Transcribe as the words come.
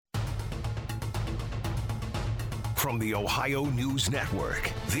From the Ohio News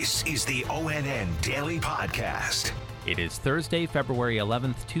Network, this is the ONN Daily Podcast. It is Thursday, February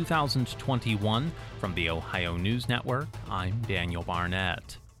 11th, 2021. From the Ohio News Network, I'm Daniel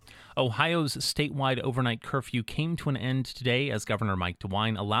Barnett. Ohio's statewide overnight curfew came to an end today as Governor Mike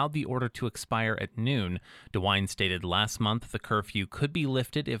DeWine allowed the order to expire at noon. DeWine stated last month the curfew could be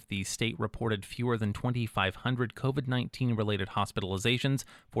lifted if the state reported fewer than 2,500 COVID-19 related hospitalizations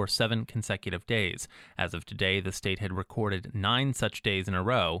for 7 consecutive days. As of today, the state had recorded 9 such days in a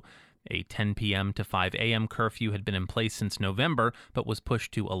row. A 10 p.m. to 5 a.m. curfew had been in place since November, but was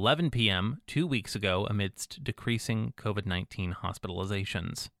pushed to 11 p.m. 2 weeks ago amidst decreasing COVID-19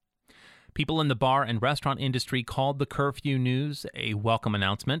 hospitalizations. People in the bar and restaurant industry called the curfew news a welcome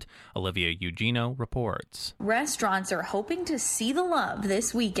announcement. Olivia Eugenio reports. Restaurants are hoping to see the love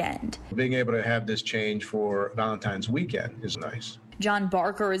this weekend. Being able to have this change for Valentine's weekend is nice. John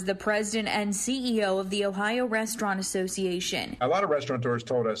Barker is the president and CEO of the Ohio Restaurant Association. A lot of restaurateurs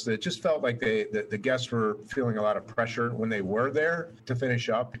told us that it just felt like the guests were feeling a lot of pressure when they were there to finish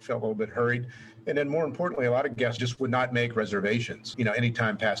up. It felt a little bit hurried. And then more importantly, a lot of guests just would not make reservations,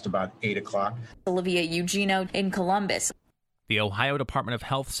 anytime past about 8 o'clock. Olivia Eugenio in Columbus. The Ohio Department of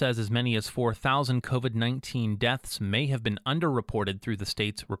Health says as many as 4,000 COVID-19 deaths may have been underreported through the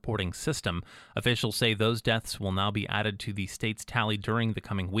state's reporting system. Officials say those deaths will now be added to the state's tally during the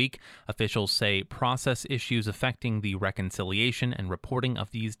coming week. Officials say process issues affecting the reconciliation and reporting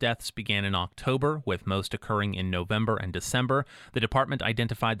of these deaths began in October, with most occurring in November and December. The department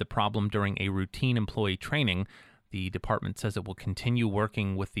identified the problem during a routine employee training. The department says it will continue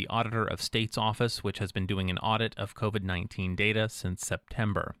working with the Auditor of State's office, which has been doing an audit of COVID-19 data since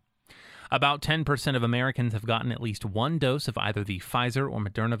September. About 10% of Americans have gotten at least one dose of either the Pfizer or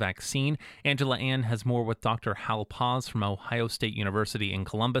Moderna vaccine. Angela Ann has more with Dr. Hal Paz from Ohio State University in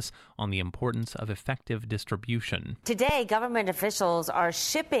Columbus on the importance of effective distribution. Today, government officials are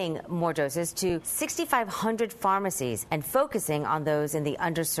shipping more doses to 6,500 pharmacies and focusing on those in the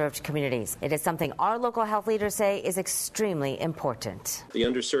underserved communities. It is something our local health leaders say is extremely important. The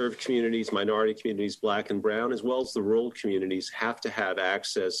underserved communities, minority communities, black and brown, as well as the rural communities, have to have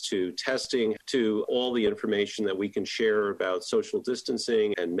access to testing, to all the information that we can share about social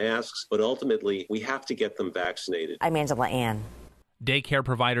distancing and masks, but ultimately we have to get them vaccinated. I'm Angela Ann. Daycare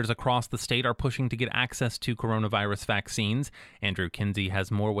providers across the state are pushing to get access to coronavirus vaccines. Andrew Kinsey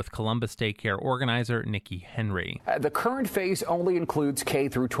has more with Columbus Daycare organizer Nikki Henry. The current phase only includes K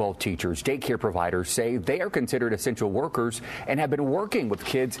through 12 teachers. Daycare providers say they are considered essential workers and have been working with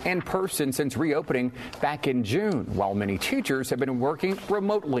kids in person since reopening back in June, while many teachers have been working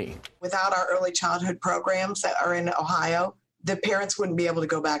remotely. Without our early childhood programs that are in Ohio, the parents wouldn't be able to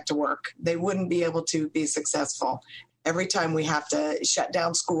go back to work. They wouldn't be able to be successful. Every time we have to shut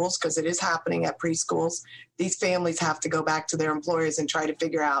down schools, because it is happening at preschools, these families have to go back to their employers and try to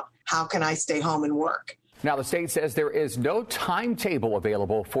figure out, how can I stay home and work? Now, the state says there is no timetable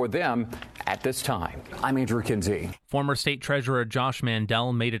available for them at this time. I'm Andrew Kinsey. Former State Treasurer Josh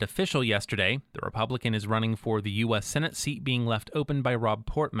Mandel made it official yesterday. The Republican is running for the U.S. Senate seat being left open by Rob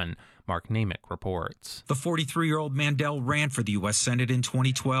Portman. Mark Namick reports. The 43-year-old Mandel ran for the U.S. Senate in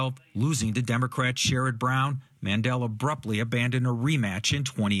 2012, losing to Democrat Sherrod Brown. Mandel abruptly abandoned a rematch in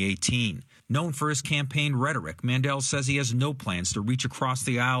 2018. Known for his campaign rhetoric, Mandel says he has no plans to reach across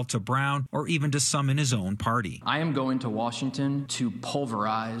the aisle to Brown or even to some in his own party. I am going to Washington to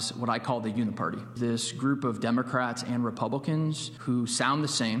pulverize what I call the Uniparty, this group of Democrats and Republicans who sound the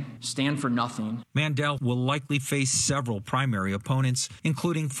same, stand for nothing. Mandel will likely face several primary opponents,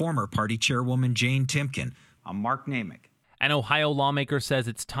 including former party chairwoman Jane Timken. I'm Mark Namick. An Ohio lawmaker says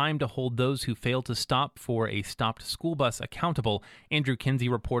it's time to hold those who fail to stop for a stopped school bus accountable. Andrew Kinsey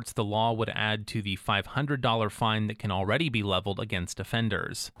reports the law would add to the $500 fine that can already be leveled against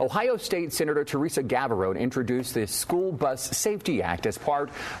offenders. Ohio State Senator Teresa Gavarone introduced the School Bus Safety Act as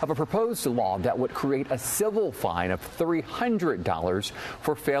part of a proposed law that would create a civil fine of $300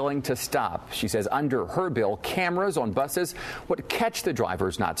 for failing to stop. She says under her bill, cameras on buses would catch the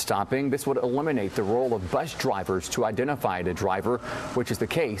drivers not stopping. This would eliminate the role of bus drivers to identify a driver, which is the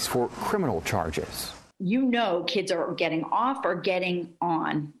case for criminal charges. Kids are getting off or getting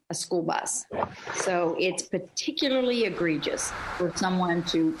on a school bus. So it's particularly egregious for someone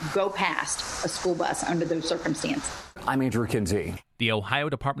to go past a school bus under those circumstances. I'm Andrew Kinsey. The Ohio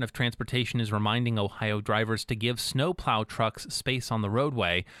Department of Transportation is reminding Ohio drivers to give snowplow trucks space on the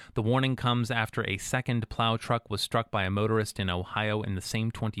roadway. The warning comes after a second plow truck was struck by a motorist in Ohio in the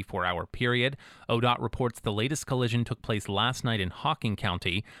same 24-hour period. ODOT reports the latest collision took place last night in Hocking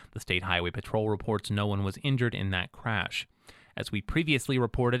County. The State Highway Patrol reports no one was injured in that crash. As we previously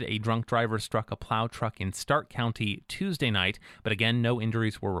reported, a drunk driver struck a plow truck in Stark County Tuesday night, but again, no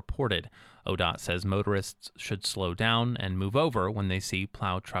injuries were reported. ODOT says motorists should slow down and move over when they see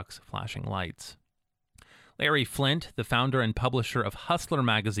plow trucks flashing lights. Larry Flynt, the founder and publisher of Hustler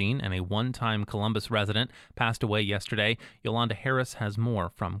magazine and a one-time Columbus resident, passed away yesterday. Yolanda Harris has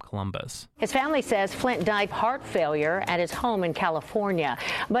more from Columbus. His family says Flynt died of heart failure at his home in California,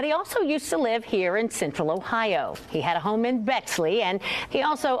 but he also used to live here in Central Ohio. He had a home in Bexley, and he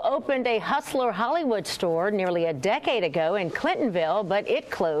also opened a Hustler Hollywood store nearly a decade ago in Clintonville, but it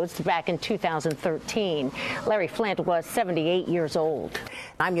closed back in 2013. Larry Flynt was 78 years old.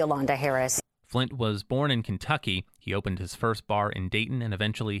 I'm Yolanda Harris. Flynt was born in Kentucky. He opened his first bar in Dayton and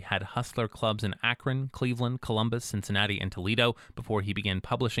eventually had Hustler clubs in Akron, Cleveland, Columbus, Cincinnati, and Toledo before he began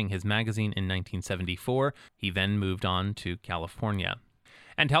publishing his magazine in 1974. He then moved on to California.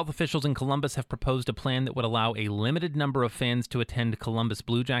 And health officials in Columbus have proposed a plan that would allow a limited number of fans to attend Columbus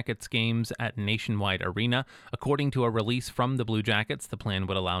Blue Jackets games at Nationwide Arena. According to a release from the Blue Jackets, the plan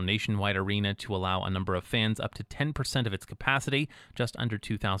would allow Nationwide Arena to allow a number of fans up to 10% of its capacity, just under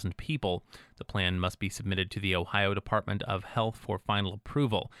 2,000 people. The plan must be submitted to the Ohio Department of Health for final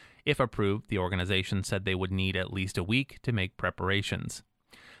approval. If approved, the organization said they would need at least a week to make preparations.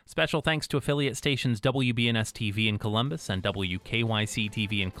 Special thanks to affiliate stations WBNS-TV in Columbus and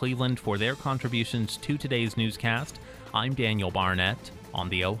WKYC-TV in Cleveland for their contributions to today's newscast. I'm Daniel Barnett on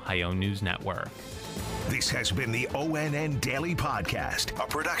the Ohio News Network. This has been the ONN Daily Podcast, a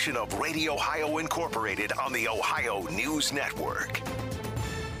production of Radio Ohio Incorporated on the Ohio News Network.